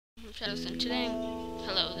from Shadows, and today,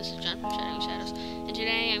 hello, this is John from Shadows, and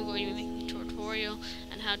today I'm going to be making a tutorial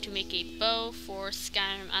on how to make a bow for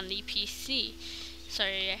Skyrim on the PC.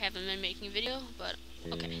 Sorry I haven't been making a video, but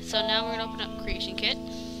okay. So now we're going to open up Creation Kit.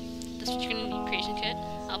 This is what you're going to need, Creation Kit.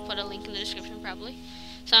 I'll put a link in the description probably.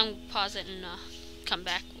 So I'm going to pause it and come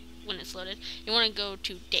back when it's loaded. You want to go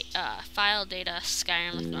to File, Data,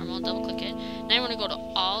 Skyrim like normal, double click it. Now you want to go to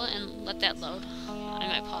All and let that load. I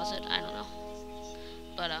might pause it, I don't know.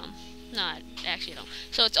 But, no, I actually don't.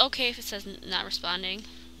 So it's okay if it says not responding.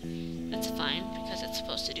 That's fine, because it's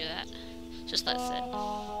supposed to do that. Just let it sit.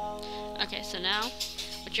 Okay, so now,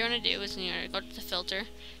 what you're going to do is you're going to go to the filter,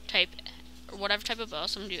 type whatever type of bow.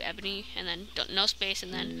 So I'm going to do ebony, and then no space,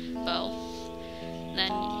 and then bow. And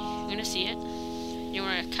then you're going to see it. You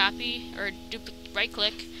want to copy, or right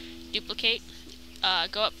click, duplicate,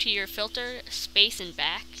 go up to your filter, space and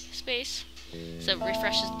backspace. So it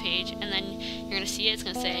refreshes the page, and then you're going to see it. It's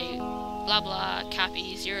going to say blah blah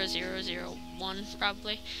copy 0001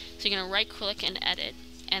 probably. So you're going to right click and edit,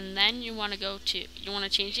 and then you want to go to, you want to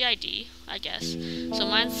change the ID, I guess. So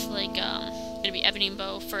mine's like going to be ebony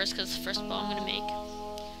bow first, because it's the first bow I'm going to make.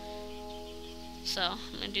 So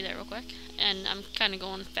I'm going to do that real quick, and I'm kind of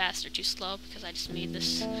going fast or too slow because I just made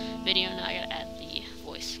this video. Now I got to add the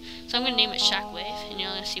voice. So I'm going to name it Shockwave, and you're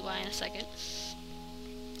going to see why in a second.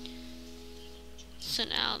 So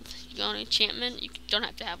now, you go on enchantment, you don't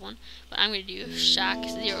have to have one, but I'm going to do Shock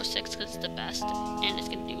 06 because it's the best, and it's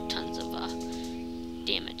going to do tons of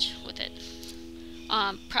damage with it.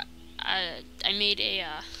 I made a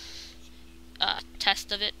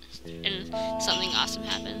test of it, and something awesome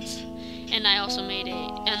happens. And I also made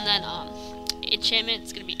and then enchantment,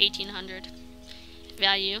 it's going to be 1800.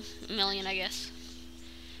 Value, 1,000,000 I guess.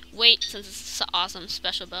 Weight, since it's an awesome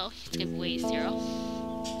special bow, it's going to weigh 0.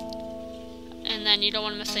 And then you don't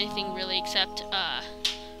want to miss anything really except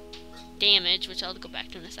damage, which I'll go back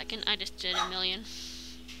to in a second. I just did 1,000,000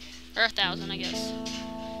 or 1,000, I guess.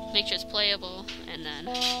 Make sure it's playable, and then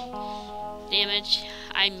damage.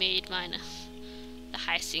 I made mine the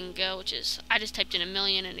highest you can go, which is I just typed in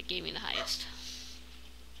 1,000,000 and it gave me the highest.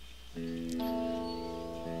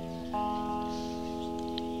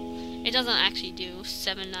 It doesn't actually do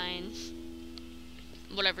 7,9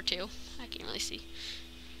 whatever 2. I can't really see.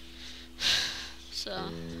 So,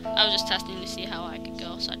 I was just testing to see how I could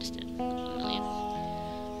go, so I just did 1,000,000.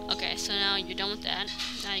 Okay, so now you're done with that.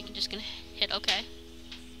 Now you're just gonna hit OK.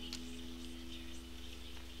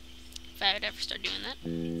 If I would ever start doing that.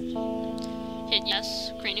 Hit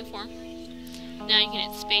yes, create new form. Now you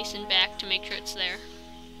can hit space and back to make sure it's there.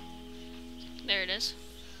 There it is.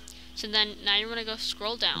 So then, now you're gonna go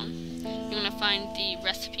scroll down. You're gonna find the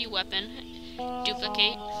recipe weapon,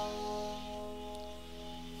 duplicate,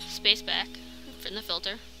 space back in the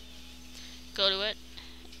filter, go to it,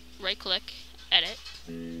 right click, edit,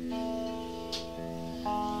 and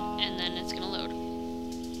then it's gonna load.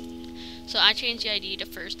 So I changed the ID to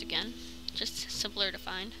first again, just simpler to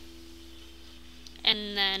find.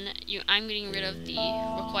 And then I'm getting rid of the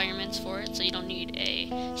requirements for it, so you don't need a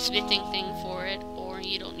smithing thing for it, or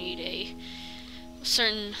you don't need a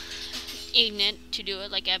certain ignite to do it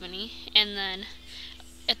like ebony. And then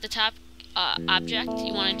at the top object,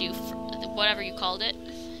 you want to do whatever you called it,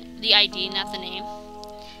 the ID, not the name.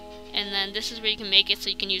 And then this is where you can make it so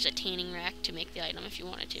you can use a tanning rack to make the item if you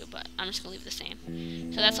wanted to, but I'm just going to leave it the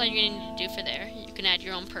same. So that's all you're going to need to do for there. You can add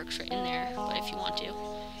your own perks right in there, but if you want to,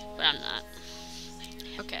 but I'm not.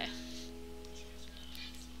 Okay.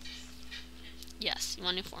 Yes, you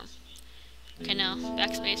want a new form. Okay, now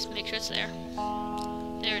backspace, make sure it's there.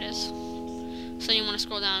 There it is. So you want to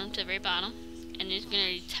scroll down to the very bottom, and it's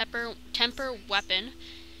going to temper weapon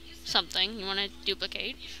something. You want to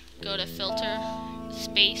duplicate. Go to filter,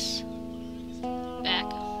 space, back.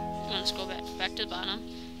 You want to scroll back to the bottom.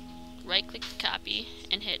 Right click the copy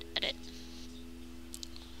and hit edit.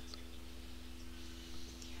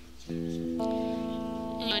 And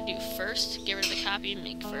you want to do first, get rid of the copy and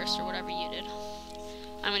make first, or whatever you did.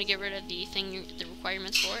 I'm going to get rid of the the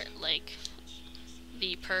requirements for it, like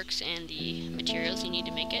the perks and the materials you need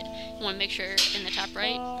to make it. You want to make sure in the top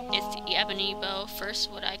right it's the ebony bow first,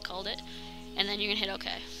 what I called it, and then you're going to hit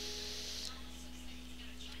OK.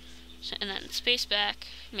 So, and then space back,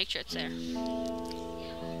 make sure it's there.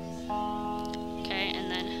 Okay, and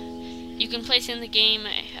then you can place it in the game.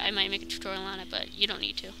 I might make a tutorial on it, but you don't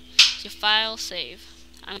need to. So file, save.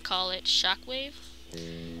 I'm going to call it Shockwave,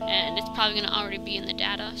 and it's probably going to already be in the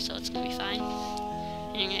data, so it's going to be fine.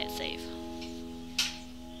 And you're going to hit save.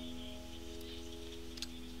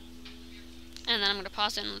 And then I'm going to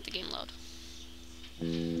pause it and let the game load.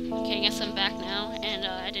 Okay, I guess I'm back now, and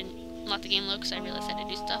I didn't let the game load because I realized I had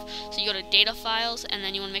to do stuff. So you go to data files, and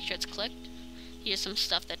then you want to make sure it's clicked. Here's some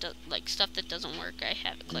stuff that stuff that doesn't work. I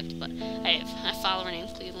have it clicked, but I have a follower named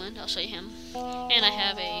Cleveland. I'll show you him, and I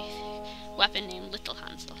have a weapon named Little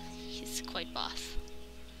Hansel. He's quite boss.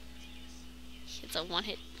 It's a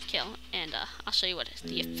one-hit kill, and I'll show you what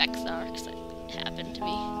the effects are because it happened to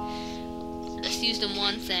me. I just used him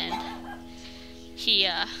once, and he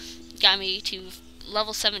got me to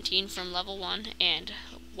level 17 from level 1, and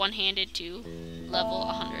one-handed to level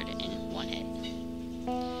 100 in one hit.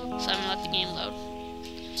 So I'm gonna let the game load.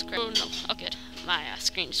 Oh no, oh good. My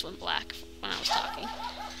screen just went black when I was talking.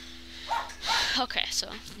 Okay, so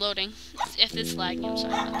loading. If it's lagging, I'm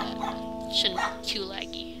sorry about that. Shouldn't be too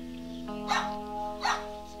laggy.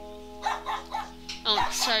 Oh,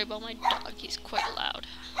 sorry about my dog. He's quite loud.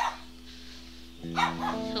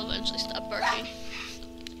 He'll eventually stop barking.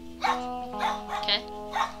 Okay.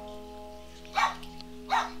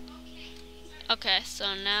 Okay,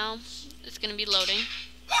 so now it's gonna be loading.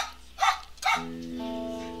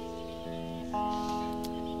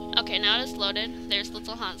 Okay, now it's loaded. There's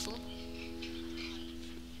Little Hansel.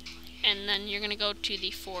 And then you're gonna go to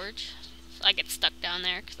the forge. So I get stuck down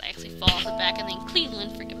there because I actually fall off the back, and then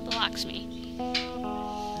Cleveland freaking blocks me.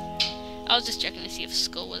 I was just checking to see if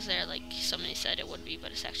skull was there, like somebody said it would be,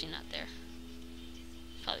 but it's actually not there.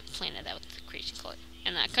 Probably planted that with the creation code.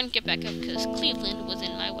 And I couldn't get back up because Cleveland was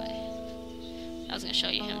in my way. I was gonna show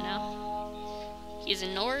you him now. He's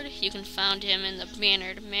in Nord. You can find him in the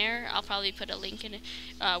Bannered Mare. I'll probably put a link in it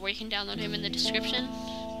where you can download him in the description.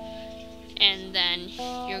 And then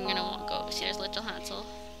you're gonna want to go. See, there's Little Hansel,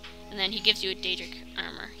 and then he gives you a Daedric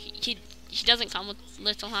armor. He doesn't come with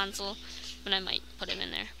Little Hansel, but I might put him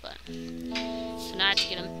in there. But so now I have to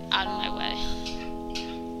get him out of my way.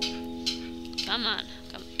 Come on,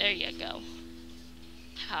 come. There you go.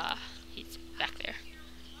 Ha, he's back there.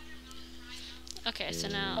 Okay, so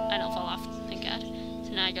now I don't fall off, thank God.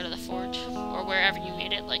 So now I go to the forge, or wherever you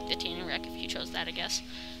made it, like the tanning rack if you chose that, I guess.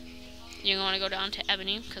 You're going to go down to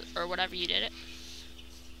ebony, or whatever you did it.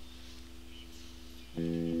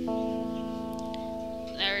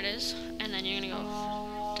 There it is, and then you're going to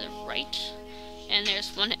go to the right, and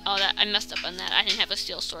there's one. Oh, that I messed up on that. I didn't have a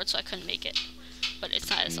steel sword, so I couldn't make it. But it's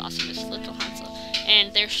not as awesome as Little Hansel.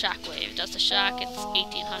 And there's Shockwave. It does the shock. It's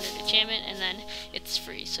 1800 enchantment, and then it's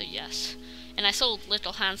free. So yes. And I sold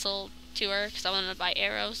Little Hansel to her because I wanted to buy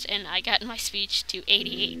arrows, and I got my speech to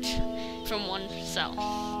 88 from one sell.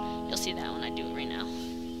 You'll see that when I do it right now.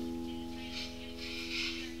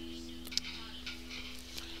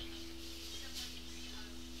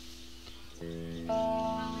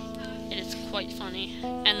 It is quite funny.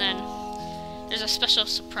 And then there's a special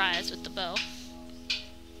surprise with the bow.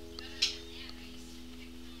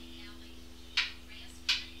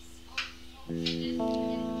 I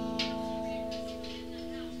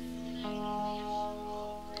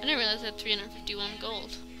didn't realize I had 351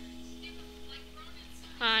 gold.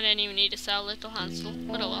 I didn't even need to sell Little Hansel,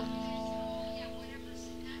 but oh well.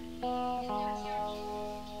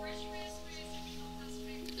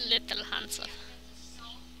 Little Hansel.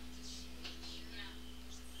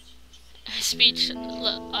 Speech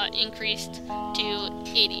increased to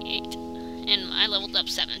 88, and I leveled up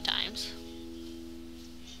 7 times.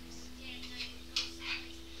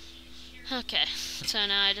 Okay, so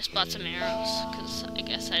now I just bought some arrows, because I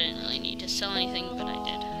guess I didn't really need to sell anything, but I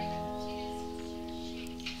did.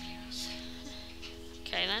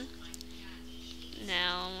 Okay then.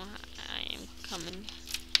 Now I am coming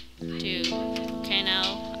to... Okay,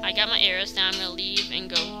 now I got my arrows. Now I'm going to leave and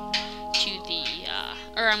go to the...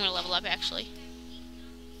 or I'm going to level up, actually.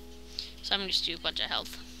 So I'm going to just do a bunch of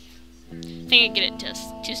health. I think I get it to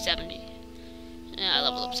 270. Yeah, I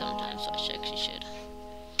leveled up 7 times, so I actually should.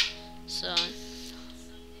 So,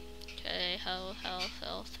 okay, health.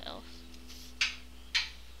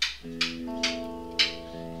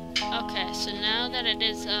 Okay, so now that it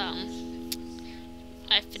is,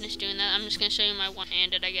 I finished doing that, I'm just going to show you my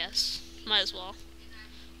one-handed, I guess. Might as well.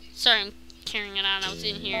 Sorry, I'm carrying it on. I was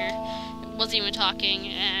in here, wasn't even talking,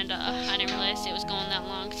 and I didn't realize it was going that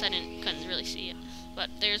long because I couldn't really see it. But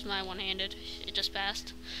there's my one-handed. It just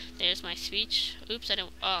passed. There's my speech. Oops,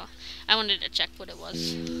 I wanted to check what it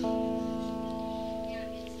was.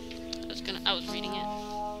 I was reading it.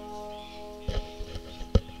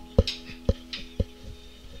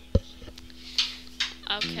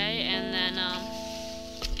 Okay, and then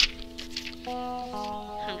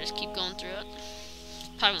I'm just keep going through it.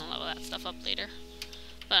 Probably gonna level that stuff up later.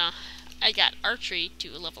 But I got archery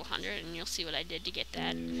to level 100, and you'll see what I did to get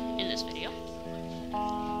that in this video.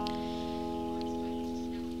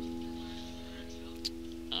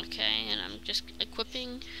 Okay, and I'm just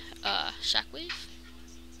equipping Shockwave.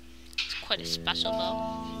 It's quite a special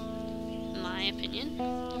bow, in my opinion.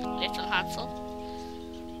 Little Hansel.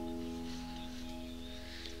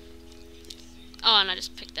 Oh, and I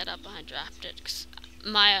just picked that up and I dropped it. 'Cause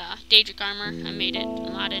my Daedric armor, I made it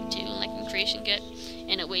modded to like in creation kit,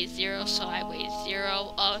 and it weighs 0, so I weigh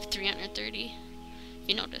 0 of 330. If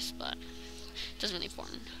you notice, but it doesn't really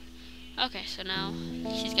important. Okay, so now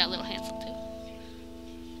he's got little Hansel too.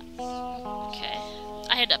 Okay,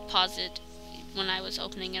 I had to pause it when I was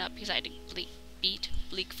opening it up because I had to beat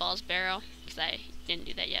Bleak Falls Barrow because I didn't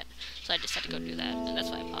do that yet, so I just had to go do that, and that's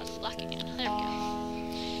why I paused the block again. There we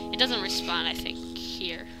go. It doesn't respawn, I think,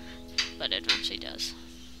 here, but it eventually does.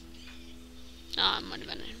 It might have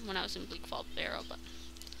been when I was in Bleak Falls Barrow, but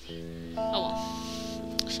oh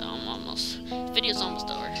well. So I'm almost, video's almost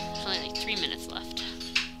over. There's only like 3 minutes left.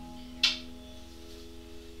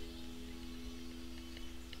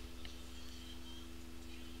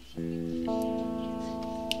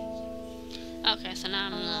 Okay, so now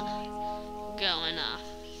I'm gonna go and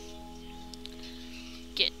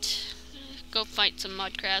go fight some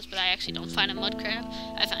mud crabs, but I actually don't find a mud crab.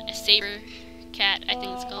 I find a saber cat, I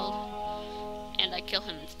think it's called, and I kill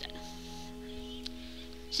him instead.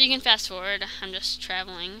 So you can fast forward. I'm just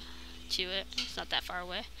traveling to it. It's not that far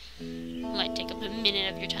away. It might take up a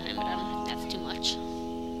minute of your time, but I don't think that's too much.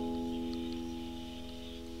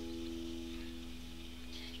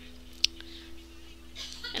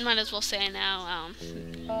 And might as well say now,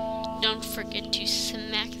 don't forget to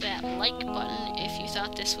smack that like button if you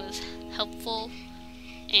thought this was helpful,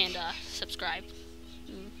 and subscribe.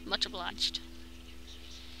 Much obliged.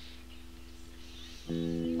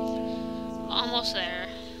 Almost there.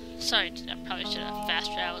 Sorry, I probably should have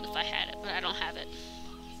fast traveled if I had it, but I don't have it.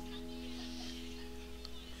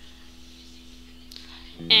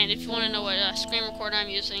 And if you want to know what screen recorder I'm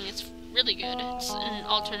using, it's really good. It's an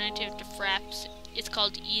alternative to Fraps. It's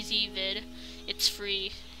called EasyVid. It's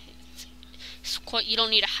free. It's quite, you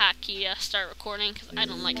don't need a hotkey to start recording, because I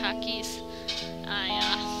don't like hotkeys.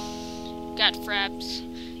 I got Fraps,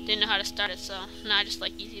 didn't know how to start it, so now I just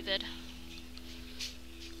like EasyVid.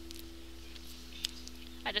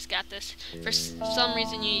 I just got this. For some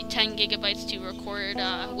reason you need 10 gigabytes to record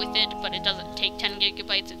with it, but it doesn't take 10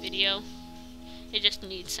 gigabytes of video. It just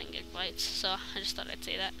needs 10 gigabytes, so I just thought I'd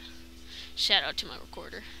say that. Shout out to my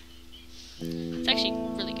recorder. It's actually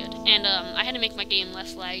really good. And I had to make my game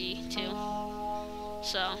less laggy too,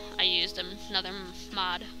 so I used another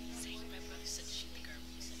mod.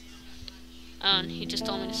 He just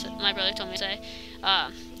told me to say, my brother told me to say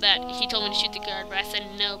that he told me to shoot the guard, but I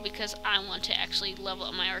said no because I want to actually level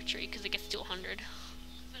up my archery because it gets to 100.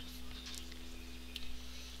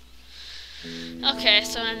 Okay,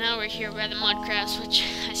 so now we're here by the mud crabs, which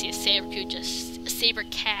I see a saber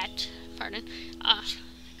cat, pardon,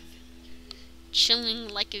 chilling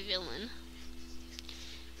like a villain.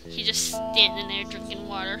 He just standing there drinking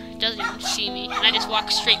water, doesn't even see me, and I just walk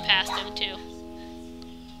straight past him too.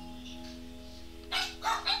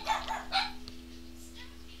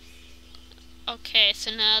 Okay, so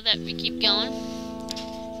now that we keep going,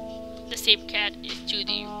 the saber cat is to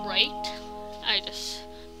the right. I just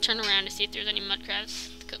turn around to see if there's any mud crabs,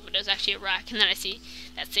 but there's actually a rock, and then I see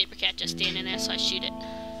that saber cat just standing there, so I shoot it.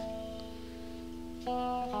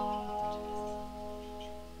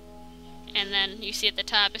 And then you see at the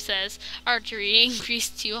top it says archery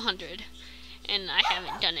increased to 100, and I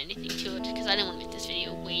haven't done anything to it because I didn't want to make this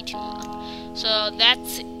video way too long. So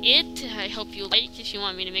that's it. I hope you liked. If you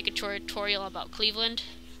want me to make a tutorial about Cleveland,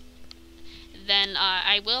 then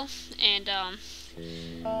I will. And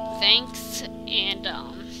thanks, and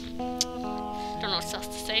don't know what else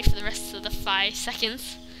to say for the rest of the 5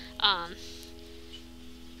 seconds.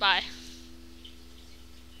 Bye.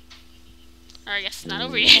 Or I guess it's not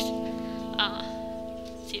over yet.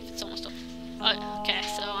 See if it's almost over. Oh, okay,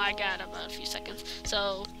 so I got about a few seconds.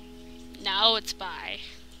 So now it's bye.